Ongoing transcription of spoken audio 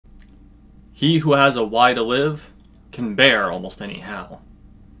He who has a why to live can bear almost any how.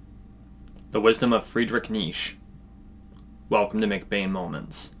 The wisdom of Freidrich Nietzsche. Welcome to McBain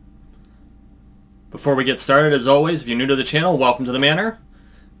Moments. Before we get started, as always, if you're new to the channel, welcome to the manor.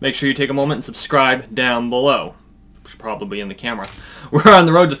 Make sure you take a moment and subscribe down below. Which is probably in the camera. We're on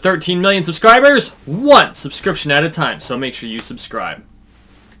the road to 13 million subscribers, one subscription at a time, so make sure you subscribe.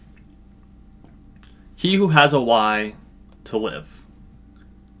 He who has a why to live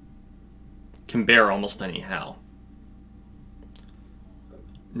can bear almost any how.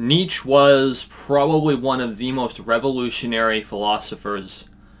 Nietzsche was probably one of the most revolutionary philosophers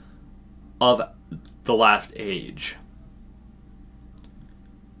of the last age.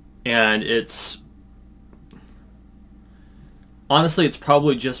 And honestly, it's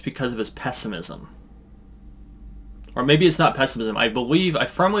probably just because of his pessimism. Or maybe it's not pessimism. I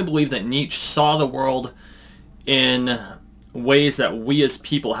firmly believe that Nietzsche saw the world in ways that we as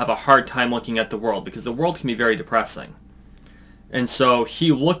people have a hard time looking at the world, because the world can be very depressing. And so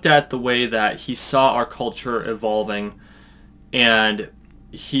he looked at the way that he saw our culture evolving, and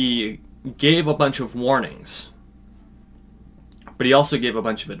he gave a bunch of warnings, but he also gave a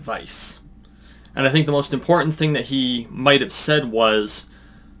bunch of advice. And I think the most important thing that he might have said was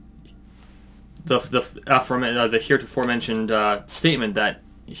the heretofore mentioned statement that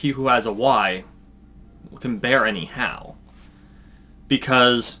he who has a why can bear any how.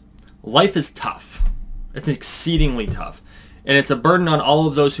 Because life is tough. It's exceedingly tough. And it's a burden on all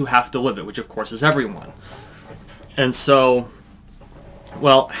of those who have to live it, which of course is everyone. And so,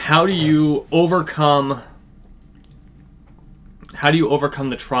 well, how do you overcome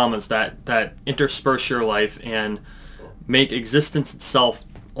the traumas that intersperse your life and make existence itself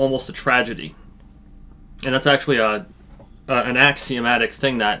almost a tragedy? And that's actually an axiomatic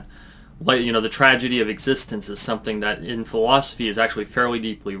thing that, the tragedy of existence is something that in philosophy is actually fairly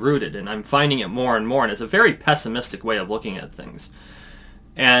deeply rooted, and I'm finding it more and more, and it's a very pessimistic way of looking at things.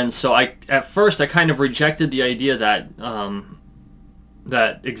 And so at first I kind of rejected the idea that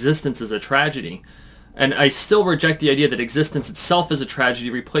that existence is a tragedy, and I still reject the idea that existence itself is a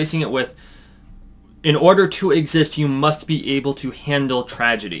tragedy, replacing it with, in order to exist, you must be able to handle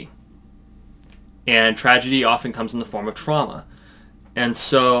tragedy. And tragedy often comes in the form of trauma. And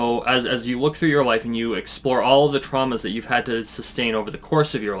so as you look through your life and you explore all of the traumas that you've had to sustain over the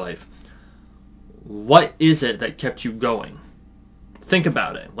course of your life, what is it that kept you going? Think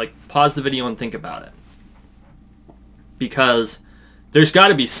about it. Pause the video and think about it. Because there's got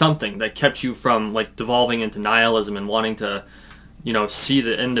to be something that kept you from devolving into nihilism and wanting to, see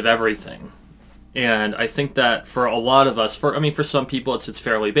the end of everything. And I think that for a lot of us, for some people it's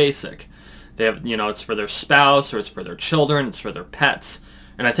fairly basic. They have, it's for their spouse, or it's for their children, it's for their pets.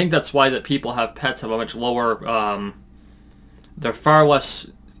 And I think that's why that people have pets have a much lower, they're far less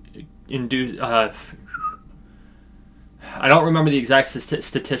induced, I don't remember the exact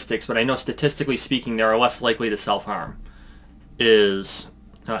statistics, but I know statistically speaking they are less likely to self-harm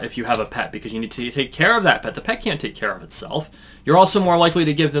if you have a pet, because you need to take care of that pet. The pet can't take care of itself. You're also more likely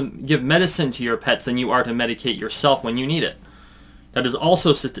to give medicine to your pets than you are to medicate yourself when you need it. That is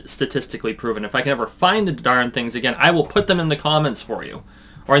also statistically proven. If I can ever find the darn things again, I will put them in the comments for you,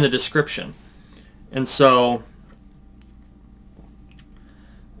 or in the description. And so,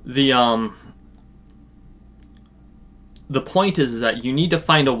 the point is that you need to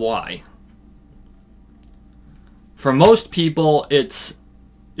find a why. For most people, it's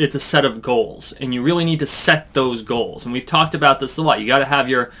a set of goals, and you really need to set those goals. And we've talked about this a lot. You got to have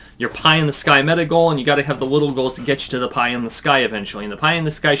your pie in the sky meta goal, and you got to have the little goals to get you to the pie in the sky eventually. And the pie in the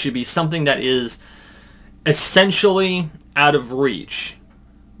sky should be something that is essentially out of reach,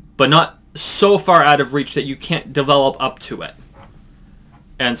 but not so far out of reach that you can't develop up to it.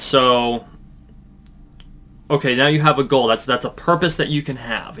 And so, okay, now you have a goal. That's a purpose that you can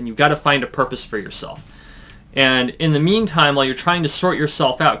have, and you've got to find a purpose for yourself. And in the meantime, while you're trying to sort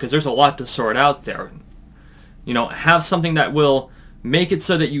yourself out, because there's a lot to sort out there, have something that will make it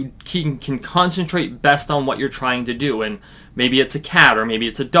so that you can concentrate best on what you're trying to do. And maybe it's a cat, or maybe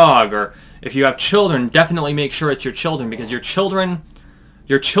it's a dog, or if you have children, definitely make sure it's your children, because your children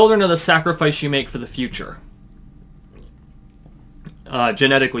are the sacrifice you make for the future,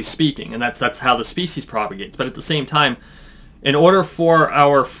 genetically speaking, and that's how the species propagates. But at the same time, in order for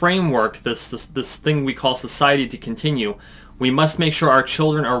our framework, this thing we call society, to continue, we must make sure our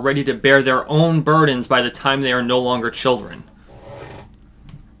children are ready to bear their own burdens by the time they are no longer children.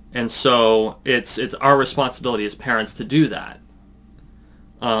 And so it's our responsibility as parents to do that.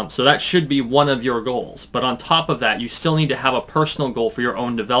 So that should be one of your goals. But on top of that, you still need to have a personal goal for your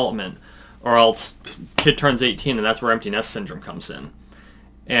own development, or else kid turns 18 and that's where empty nest syndrome comes in.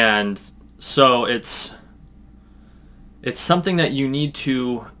 And So it's something that you need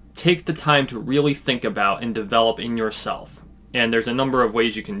to take the time to really think about and develop in yourself. And there's a number of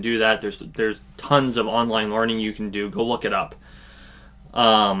ways you can do that. There's tons of online learning you can do. Go look it up.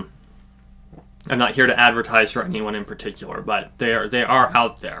 I'm not here to advertise for anyone in particular, but they are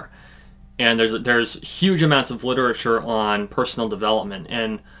out there. And there's huge amounts of literature on personal development.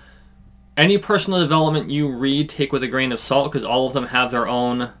 And any personal development you read, take with a grain of salt, because all of them have their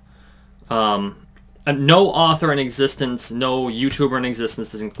own... no author in existence, no YouTuber in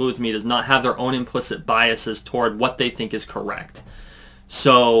existence, this includes me, does not have their own implicit biases toward what they think is correct.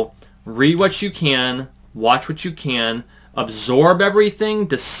 So read what you can, watch what you can, absorb everything,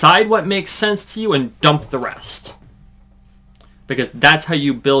 decide what makes sense to you, and dump the rest. Because that's how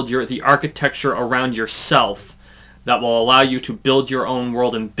you build the architecture around yourself that will allow you to build your own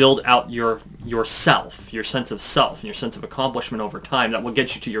world and build out yourself, your sense of self, and your sense of accomplishment over time that will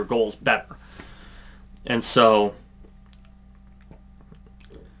get you to your goals better. And so,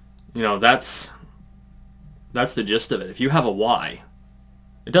 you know, that's the gist of it. If you have a why,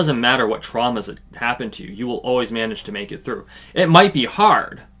 it doesn't matter what traumas that happen to you. You will always manage to make it through. It might be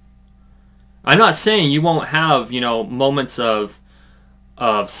hard. I'm not saying you won't have, you know, moments of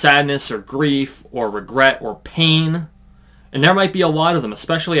sadness or grief or regret or pain. And there might be a lot of them,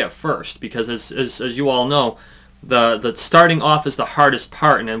 especially at first, because as you all know, the starting off is the hardest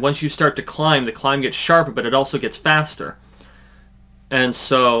part, and then once you start to climb, the climb gets sharper, but it also gets faster. And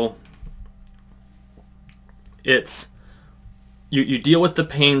so it's you deal with the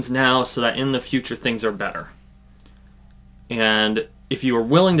pains now so that in the future things are better. And if you are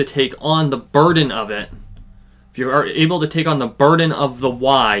willing to take on the burden of it, if you are able to take on the burden of the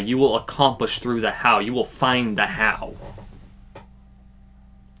why, you will accomplish through the how. You will find the how.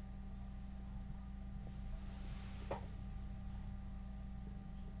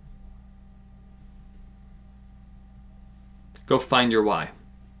 Go find your why.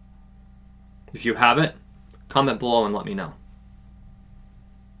 If you have it, comment below and let me know.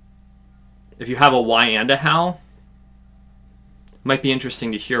 If you have a why and a how, it might be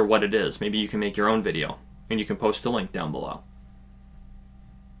interesting to hear what it is. Maybe you can make your own video and you can post a link down below.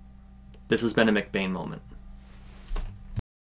 This has been a McBain moment.